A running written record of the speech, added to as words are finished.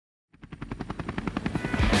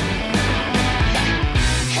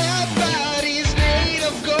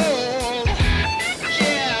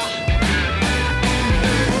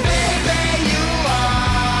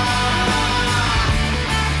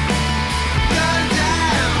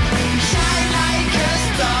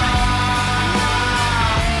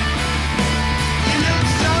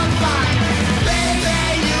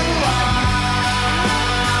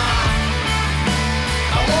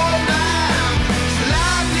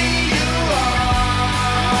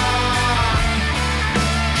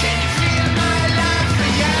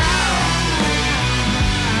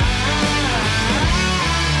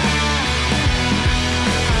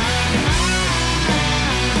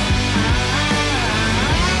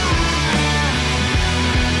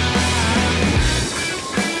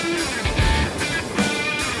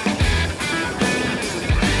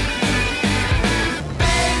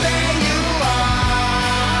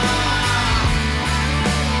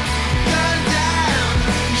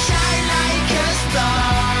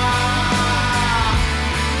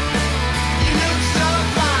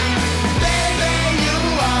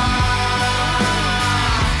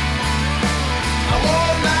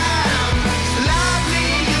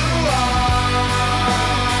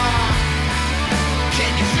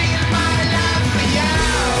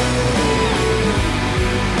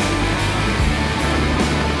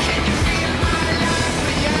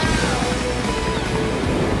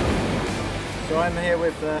So I'm here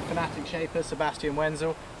with Fanatic shaper Sebastian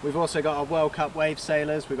Wenzel. We've also got our World Cup wave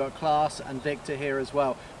sailors. We've got Klaas and Victor here as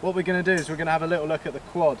well. What we're going to do is we're going to have a little look at the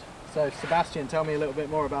quad. So Sebastian, tell me a little bit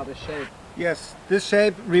more about this shape. Yes, this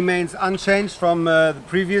shape remains unchanged from the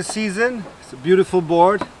previous season. It's a beautiful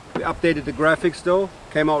board. We updated the graphics though.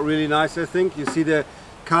 Came out really nice, I think. You see the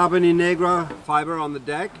carbon negra fiber on the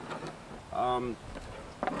deck.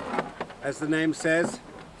 As the name says,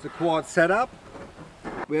 it's a quad setup.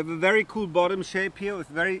 We have a very cool bottom shape here with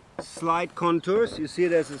very slight contours. You see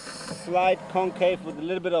there's a slight concave with a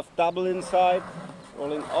little bit of double inside,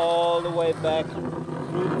 rolling all the way back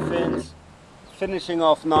through the fins, finishing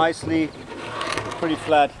off nicely, pretty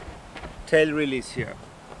flat tail release here.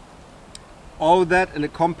 All that in a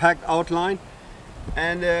compact outline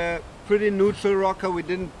and a pretty neutral rocker. We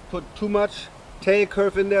didn't put too much tail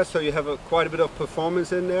curve in there, so you have quite a bit of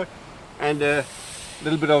performance in there, and a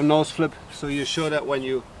little bit of nose flip, so you're sure that when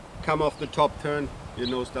you come off the top turn, your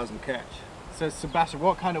nose doesn't catch. So Sebastian,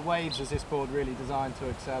 what kind of waves is this board really designed to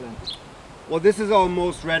excel in? Well, this is our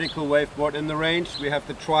most radical wave board in the range. We have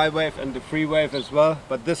the tri-wave and the free wave as well,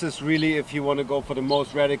 but this is really if you want to go for the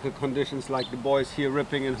most radical conditions like the boys here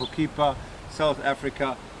ripping in Hokipa, South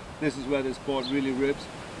Africa. This is where this board really rips,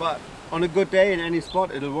 but on a good day in any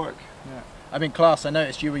spot it'll work. Yeah. I mean, Klaas, I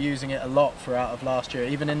noticed you were using it a lot throughout of last year,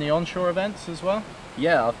 even in the onshore events as well?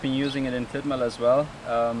 Yeah, I've been using it in Klitmøller as well.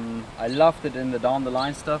 I loved it in the down the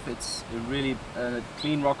line stuff. It's a really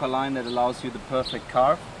clean rocker line that allows you the perfect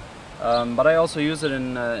carve. But I also use it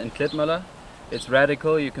in Klitmøller. It's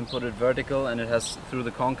radical, you can put it vertical, and it has, through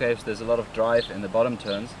the concaves, there's a lot of drive in the bottom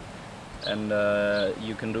turns. And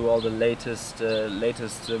you can do all the latest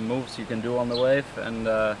moves you can do on the wave, and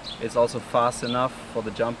it's also fast enough for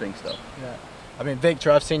the jumping stuff. Yeah. I mean, Victor,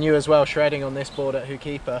 I've seen you as well shredding on this board at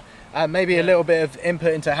Hokipa. Maybe a little bit of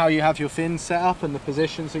input into how you have your fins set up and the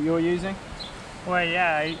positions that you're using? Well,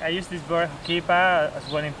 yeah, I use this board Hokipa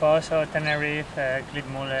as well in Pozo, Tenerife,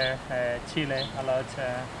 Klitmøller, Chile a lot.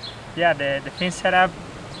 Yeah, the fin setup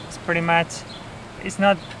is pretty much, it's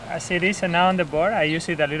not as it is now on the board. I use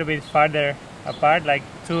it a little bit farther apart, like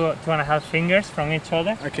two and a half fingers from each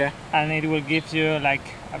other. Okay. And it will give you like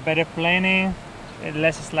a better planing,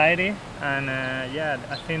 less slidey, and yeah,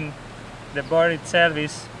 I think the board itself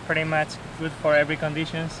is pretty much good for every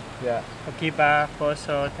conditions. Yeah. Hokipa,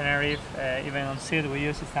 Pozo, Tenerife, even on Sid we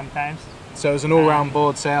use it sometimes. So as an all-round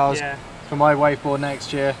board, say yeah. for my waveboard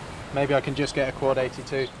next year, maybe I can just get a Quad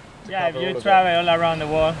 82. Yeah, if you travel all around the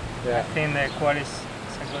world, yeah. I think the Quad is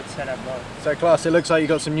a good setup board. So Klaas, it looks like you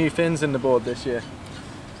got some new fins in the board this year.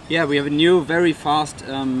 Yeah, we have a new, very fast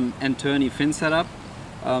and turny fin setup.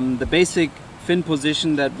 The basic fin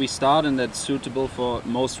position that we start and that's suitable for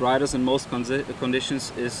most riders and most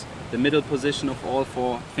conditions is the middle position of all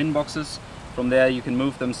four fin boxes. From there you can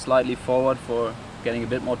move them slightly forward for getting a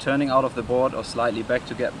bit more turning out of the board, or slightly back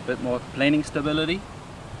to get a bit more planing stability.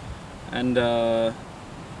 And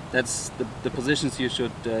that's the positions you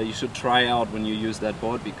should try out when you use that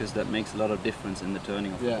board, because that makes a lot of difference in the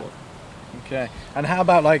turning of the board. Okay. And how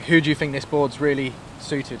about, like, who do you think this board's really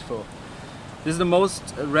suited for? This is the most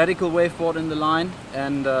radical wave board in the line,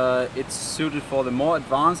 and it's suited for the more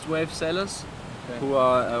advanced wave sailors who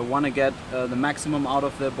want to get the maximum out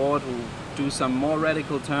of their board, who do some more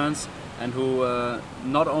radical turns, and who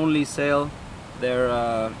not only sail their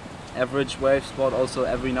average wave spot, also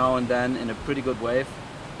every now and then in a pretty good wave,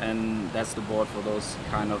 and that's the board for those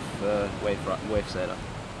kind of wave sailor.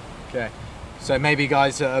 Okay, so maybe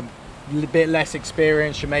guys a bit less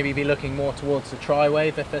experienced should maybe be looking more towards the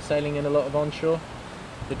tri-wave if they're sailing in a lot of onshore?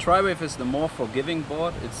 The tri-wave is the more forgiving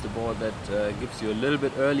board. It's the board that gives you a little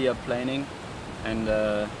bit earlier planing, and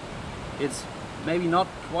it's maybe not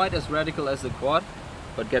quite as radical as the quad,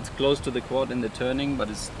 but gets close to the quad in the turning, but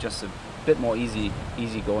it's just a bit more easy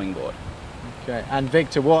going board. Okay, and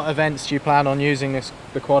Victor, what events do you plan on using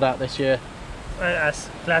the quad at this year? Well, as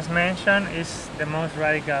Klaas mentioned, it's the most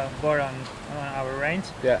radical board on our range.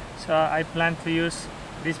 Yeah. So I plan to use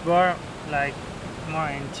this board like more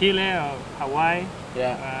in Chile or Hawaii.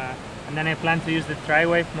 Yeah. And then I plan to use the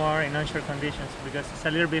tri-wave more in onshore conditions, because it's a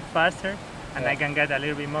little bit faster and I can get a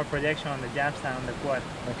little bit more projection on the jumps than on the quad.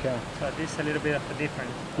 Okay. So this is a little bit of a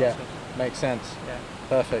difference. Yeah, also. makes sense. Yeah.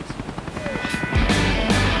 Perfect.